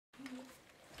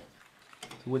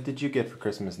What did you get for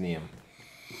Christmas, Liam?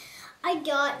 I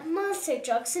got monster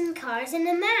trucks and cars and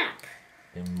a map.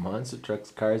 And monster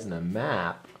trucks, cars, and a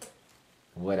map.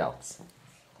 What else?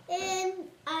 And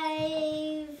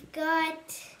I've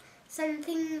got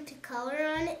something to color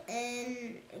on it,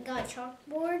 and I got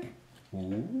chalkboard.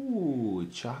 Ooh,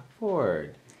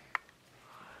 chalkboard.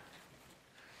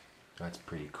 That's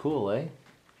pretty cool, eh?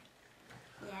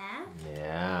 Yeah.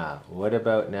 Yeah. What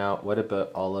about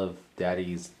all of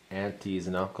Daddy's aunties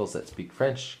and uncles that speak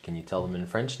French? Can you tell them in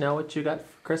French now what you got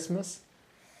for Christmas?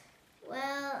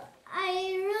 Well,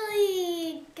 I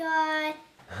really got...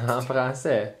 En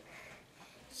français.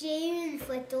 J'ai eu une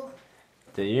photo.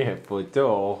 T'as eu une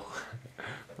photo.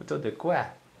 Photo de quoi?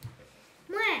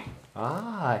 Moi.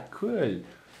 Ah, cool.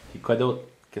 Puis quoi d'autre?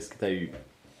 Qu'est-ce que t'as eu?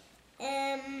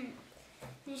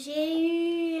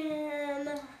 J'ai eu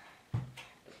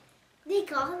des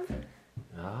cornes.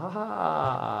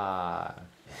 Ah!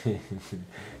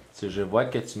 Je vois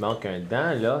que tu manques un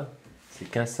dent, là.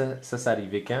 C'est quand ça c'est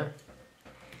arrivé quand?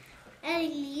 À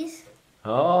l'église.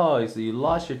 Oh, so you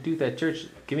lost your tooth at church.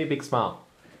 Give me a big smile.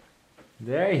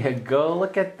 There you go.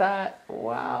 Look at that.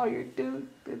 Wow, your tooth,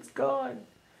 it's gone.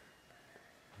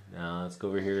 Now let's go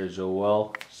over here to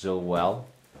Joel. Joel.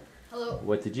 Hello.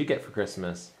 What did you get for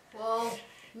Christmas? Well,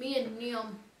 me and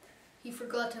Liam, he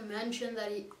forgot to mention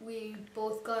that we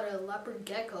both got a leopard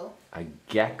gecko. A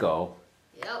gecko?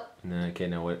 Yep. Okay,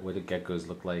 now what do geckos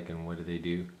look like and what do they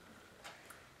do?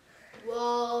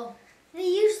 Well, They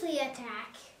usually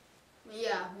attack.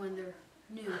 yeah, when they're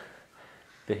new.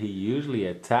 They usually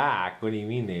attack. What do you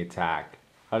mean they attack?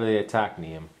 How do they attack,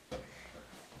 Liam?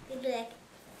 They do like...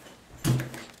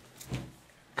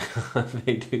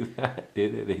 They do that, do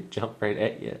they? They jump right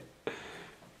at you.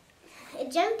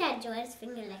 It jumped at Joy's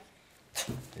finger like...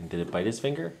 And did it bite his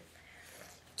finger?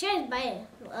 Try to bite it.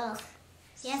 Well,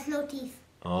 he has no teeth.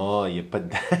 Oh, you put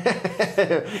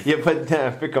that. You put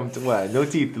that for come to what? No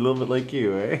teeth, a little bit like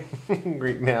you, eh?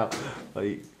 Right now.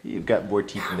 Well, you've got more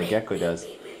teeth than the gecko does.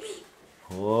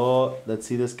 Oh, let's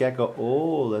see this gecko.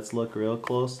 Oh, let's look real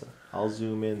close. I'll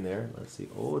zoom in there. Let's see.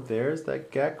 Oh, there's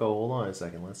that gecko. Hold on a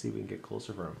second. Let's see if we can get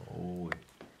closer for him.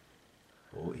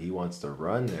 Oh, he wants to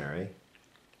run there, eh?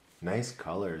 Nice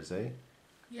colors, eh?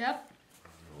 Yep.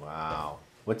 Wow.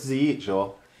 What does he eat,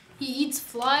 Joel? He eats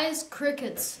flies,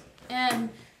 crickets, and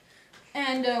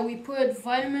we put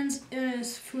vitamins in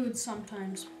his food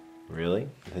sometimes. Really?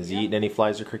 Has he eaten any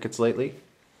flies or crickets lately?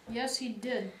 Yes, he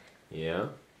did. Yeah?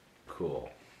 Cool.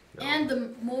 No. And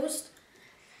the most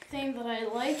thing that I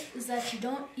like is that you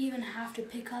don't even have to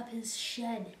pick up his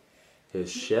shed.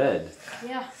 His shed?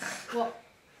 Yeah, well,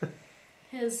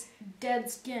 his dead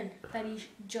skin that he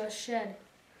just shed.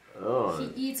 Oh.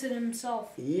 He eats it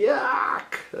himself.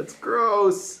 Yuck! That's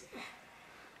gross!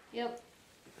 Yep.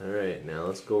 Alright, now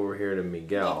let's go over here to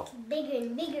Miguel. It's bigger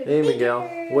and bigger. Hey bigger. Miguel,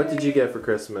 what did you get for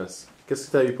Christmas? Qu'est-ce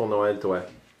que t'as eu pour Noël, toi?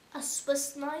 A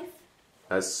Swiss knife.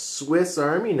 A Swiss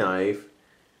Army knife?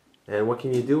 And what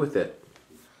can you do with it?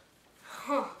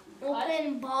 Huh.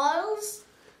 Open bottles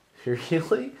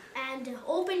Really? and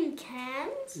open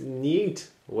cans. Neat.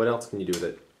 What else can you do with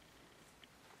it?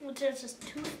 Which is just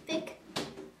toothpick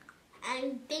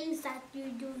and things that you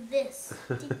do this.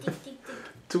 Tick, tick, tick, tick.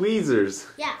 Tweezers.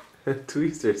 Yeah.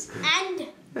 Tweezers. And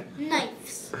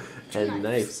knives. And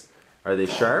knives. Are they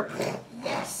sharp?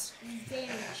 Yes. Very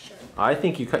sharp. I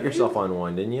think you cut yourself on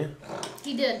one, didn't you?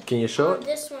 He did. Can you show it?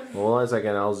 This one. Hold on a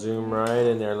second, I'll zoom right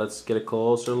in there. Let's get a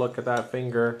closer look at that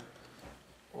finger.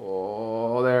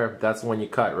 Oh, there. That's the one you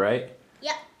cut, right?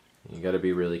 Yeah. You gotta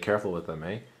be really careful with them,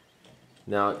 eh?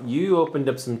 Now, you opened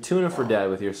up some tuna for Dad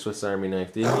with your Swiss Army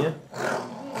knife, didn't you?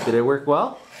 Did it work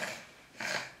well?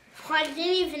 I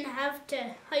didn't even have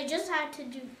to. I just had to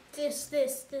do this,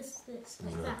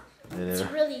 like that. It's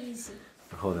really easy.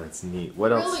 Oh, that's neat.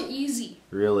 What else? Really easy.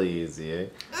 Really easy, eh? And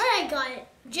I got it.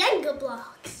 Jenga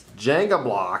blocks. Jenga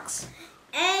blocks.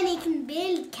 And he can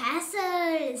build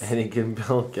castles. And he can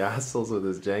build castles with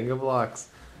his Jenga blocks.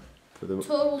 For the...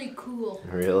 Totally cool.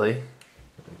 Really?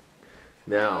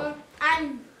 Now.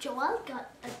 And Joel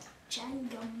got a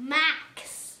Jenga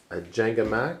Max. A Jenga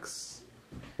Max?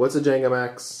 What's a Jenga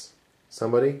Max?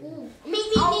 Somebody?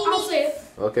 I'll say it.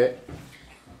 Okay.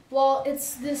 Well,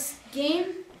 it's this game.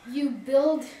 You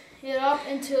build it up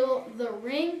until the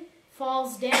ring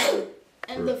falls down,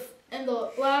 and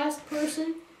the last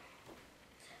person.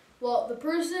 Well, the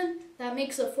person that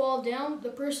makes it fall down, the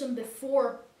person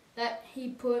before that he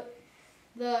put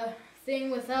the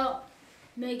thing without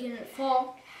making it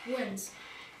fall, wins.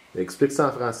 Explique ça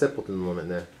en français pour tout le monde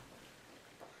maintenant.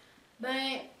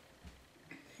 Ben,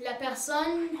 la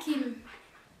personne qui...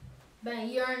 Ben,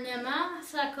 il y a un aimant,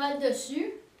 ça colle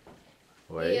dessus.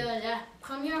 Ouais. Et la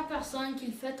première personne qui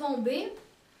le fait tomber,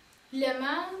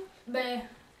 l'aimant, ben,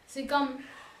 c'est comme...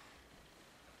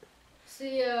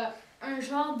 C'est un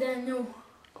genre d'anneau.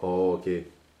 Oh, ok.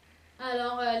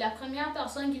 Alors, la première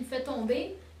personne qui le fait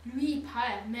tomber, lui, il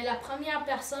perd. Mais la première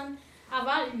personne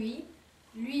avant lui,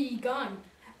 il gagne.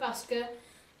 Parce que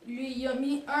lui, il a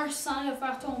mis un sans le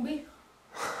faire tomber.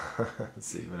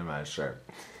 C'est vraiment cher.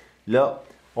 Là,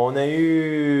 on a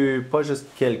eu pas juste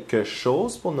quelque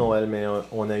chose pour Noël, mais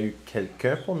on a eu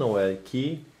quelqu'un pour Noël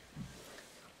qui...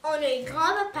 On a eu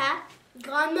grand-papa,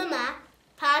 grand-maman,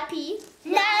 papy,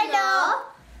 nana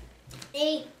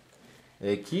et...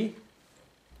 Et qui?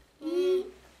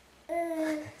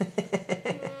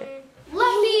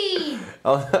 Lucky!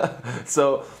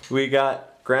 So we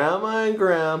got Grandma and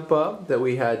Grandpa that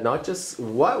we had not just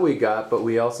what we got, but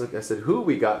we also I said who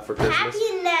we got for Christmas.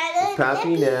 Pappy, Nana,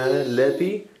 Pappy, Lippy. Nana,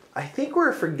 Lippy. I think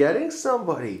we're forgetting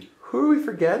somebody. Who are we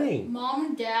forgetting? Mom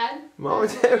and Dad. Mom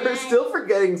and Dad, we're still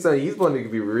forgetting somebody. He's going to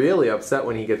be really upset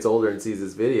when he gets older and sees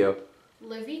this video.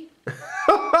 Livy.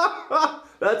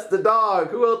 That's the dog.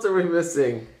 Who else are we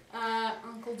missing?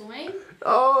 Uncle Dwayne.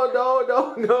 Oh,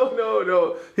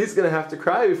 no. He's going to have to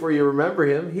cry before you remember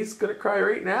him. He's going to cry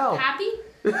right now. Pappy.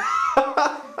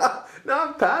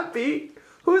 Not Pappy.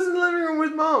 Who's in the living room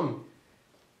with Mom?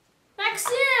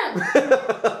 Maxime.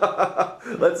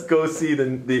 Let's go see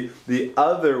the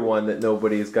other one that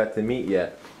nobody's got to meet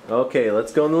yet. Okay,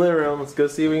 let's go in the living room. Let's go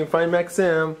see if we can find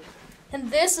Maxim.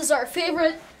 And this is our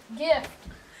favorite gift.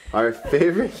 Our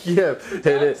favorite gift.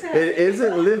 And it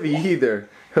isn't Livy either.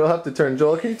 He'll have to turn.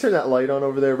 Joel, can you turn that light on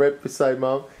over there right beside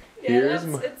Mom? Yeah,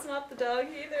 it's not the dog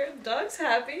either. The dog's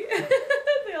happy.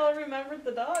 They all remembered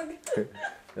the dog.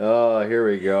 Oh, here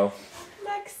we go.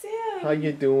 Maxim. How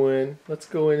you doing? Let's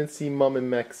go in and see Mom and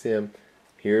Maxim.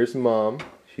 Here's Mom.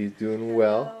 She's doing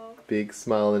well. Hello. Big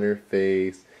smile on her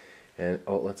face. And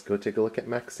oh, let's go take a look at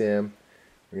Maxim.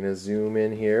 We're gonna zoom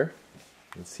in here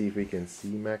and see if we can see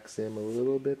Maxim a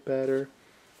little bit better.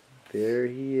 There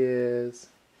he is.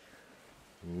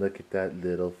 And look at that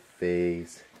little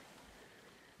face.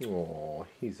 Oh,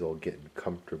 he's all getting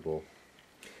comfortable.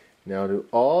 Now to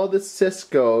all the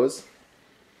Cisco's,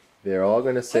 they're all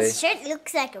gonna say, His shirt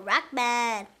looks like a rock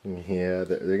band. yeah,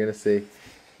 they're gonna say,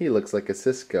 he looks like a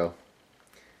Cisco.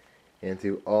 And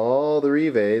to all the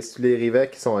Rivest, tous les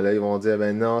Rivets qui sont là, ils vont dire,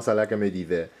 ben non, ça a l'air comme un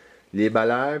Rivet. Les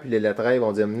balères puis les lettrailles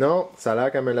vont dire, non, ça a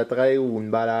l'air comme un lettrail ou une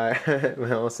balère.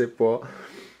 Mais on sait pas.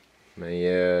 Mais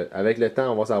avec le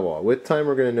temps, on va savoir. With time,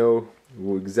 we're gonna know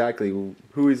exactly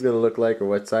who he's gonna look like or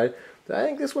what side. I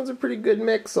think this one's a pretty good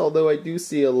mix, although I do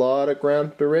see a lot of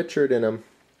Grandpa Richard in him.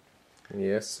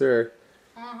 Yes, sir.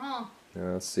 Uh-huh.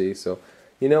 Let's see. So,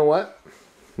 you know what?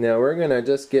 Now we're gonna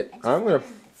I'm gonna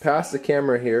pass the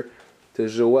camera here to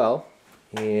Joelle,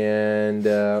 and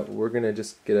we're gonna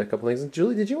just get a couple things.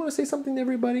 Julie, did you want to say something to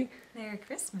everybody? Merry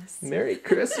Christmas. Merry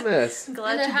Christmas.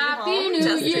 Glad And a to be Happy home New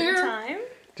just Year. in time.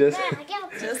 Just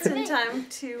In time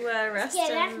to rest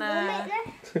and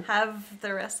have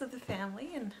the rest of the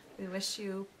family, and we wish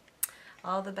you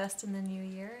all the best in the new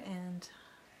year and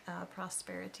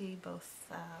prosperity, both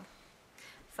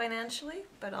financially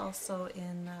but also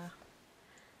in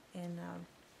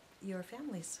your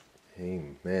families.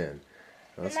 Amen.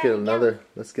 Let's get another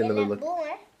look.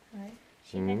 Right.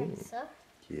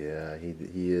 Yeah,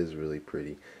 he is really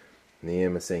pretty.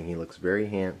 Liam is saying he looks very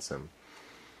handsome.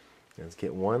 Let's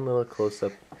get one little close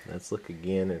up. Let's look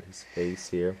again at his face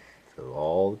here, so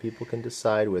all the people can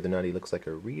decide whether or not he looks like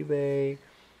a Rive,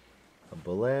 a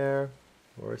Belair,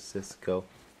 or a Cisco.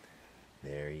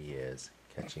 There he is,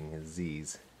 catching his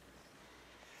Z's.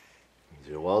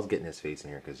 Joel's getting his face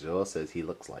in here because Joel says he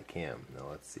looks like him. Now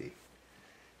let's see.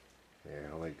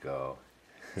 There we go.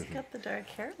 He's got the dark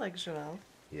hair like Joel.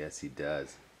 Yes, he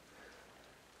does.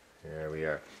 There we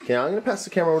are. Okay, I'm going to pass the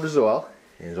camera over to Joel.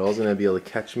 And Joel's going to be able to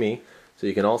catch me. So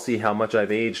you can all see how much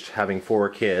I've aged having 4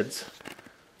 kids.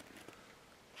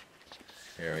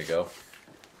 There we go.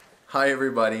 Hi,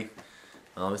 everybody.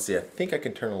 Let's see. I think I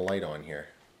can turn a light on here.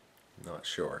 Not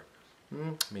sure.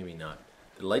 Maybe not.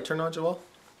 Did the light turn on, Joel?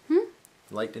 The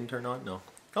light didn't turn on? No.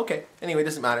 Okay. Anyway, it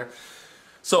doesn't matter.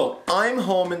 So, I'm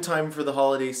home in time for the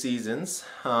holiday seasons,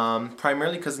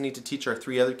 primarily because I need to teach our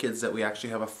 3 other kids that we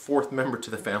actually have a 4th member to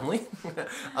the family,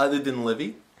 other than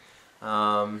Livy.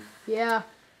 Yeah.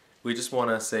 We just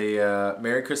want to say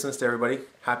Merry Christmas to everybody,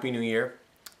 Happy New Year,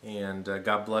 and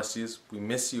God bless you. We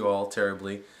miss you all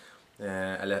terribly.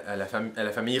 À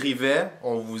la famille Rivet,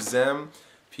 on vous aime.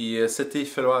 Puis il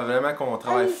falloir vraiment qu'on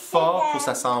travaille fort pour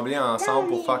s'assembler ensemble,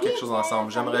 pour faire quelque chose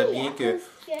ensemble. J'aimerais bien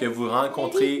que vous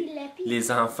rencontriez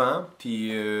les enfants,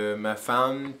 puis ma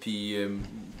femme, puis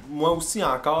moi aussi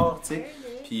encore, tu sais.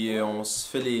 Puis on se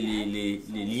fait les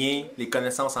liens, les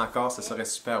connaissances encore, ça serait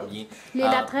super bien. Les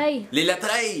Latreilles. Les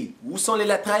Latreilles! Où sont les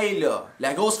Latreilles, là?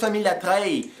 La grosse famille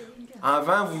Latreille!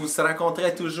 Avant, vous se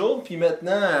rencontrez toujours, puis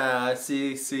maintenant,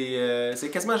 c'est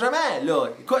quasiment jamais, là.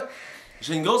 Écoute,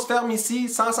 j'ai une grosse ferme ici,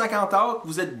 150 acres,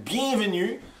 vous êtes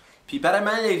bienvenus. Puis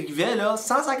apparemment, les Rivest, là,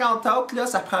 150 acres, là,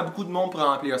 ça prend beaucoup de monde pour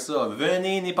remplir ça.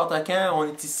 Venez n'importe quand, on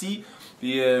est ici.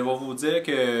 Puis je vais vous dire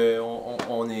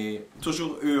qu'on est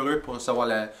toujours heureux pour recevoir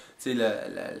la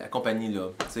compagnie, là.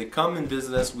 C'est come and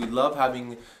visit us. We love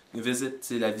having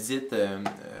la visite.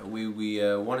 We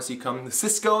want to see come to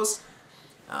Cisco's.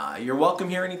 You're welcome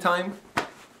here anytime.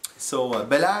 So,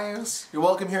 Bel Airs, you're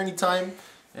welcome here anytime.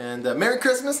 And Merry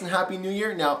Christmas and Happy New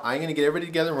Year. Now, I'm going to get everybody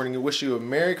together and we're going to wish you a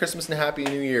Merry Christmas and Happy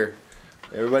New Year.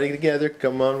 Everybody together,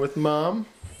 come on with Mom.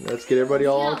 Let's get everybody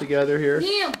all together here.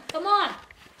 Liam, come on.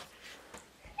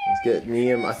 Let's get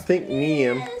Liam. I think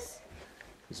Liam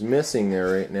is missing there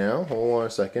right now. Hold on a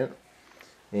second.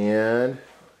 And,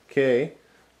 okay.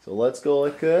 So let's go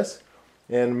like this.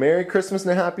 And Merry Christmas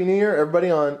and a Happy New Year. Everybody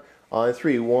on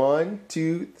 3. 1,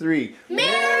 2, 3.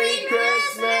 Merry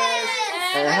Christmas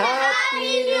and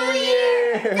Happy New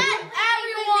Year! Everyone!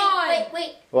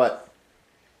 Wait. What?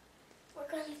 We're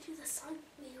going to do the song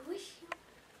we wish you.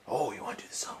 Oh, you want to do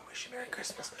the song Wish You Merry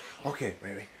Christmas? Okay,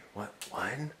 wait.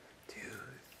 1, 2,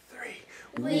 3.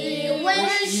 We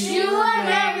wish you a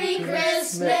Merry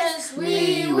Christmas.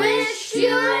 We wish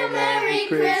you a Merry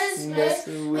Christmas.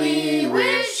 We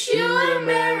wish you a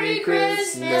Merry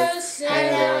Christmas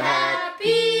and a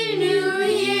Happy New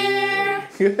Year.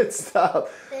 Good stuff.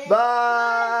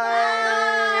 Bye.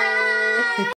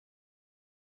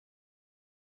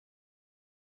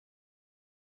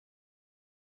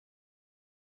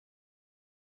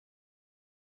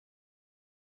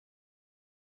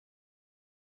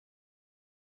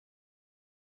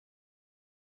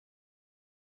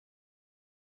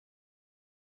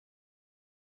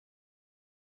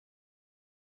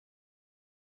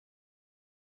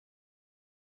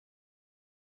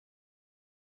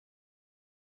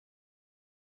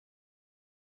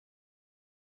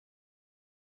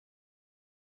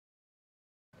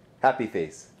 Happy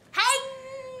face. Hey!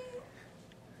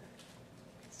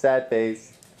 Sad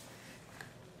face.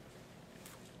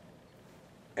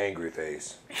 Angry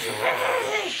face.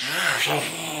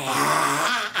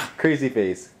 Crazy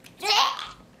face.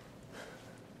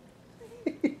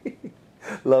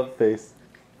 Love face.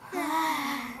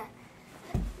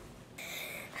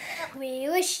 We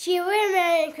wish you a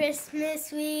Merry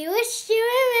Christmas. We wish you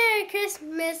a Merry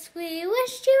Christmas. We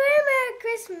wish you a Merry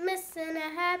Christmas and a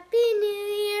Happy New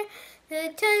Year. The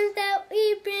times that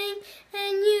we bring,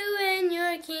 and you and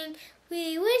your King.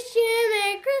 We wish you a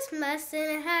Merry Christmas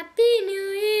and a Happy New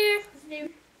Year.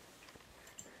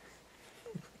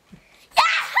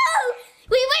 Yahoo!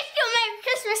 We wish you a Merry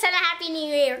Christmas and a Happy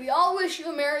New Year. We all wish you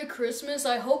a Merry Christmas.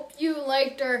 I hope you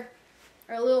liked our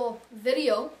little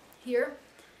video here.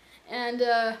 And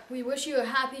we wish you a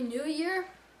Happy New Year.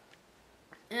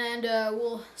 And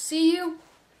we'll see you.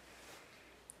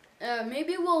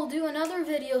 Maybe we'll do another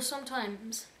video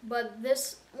sometimes. But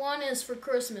this one is for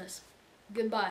Christmas. Goodbye.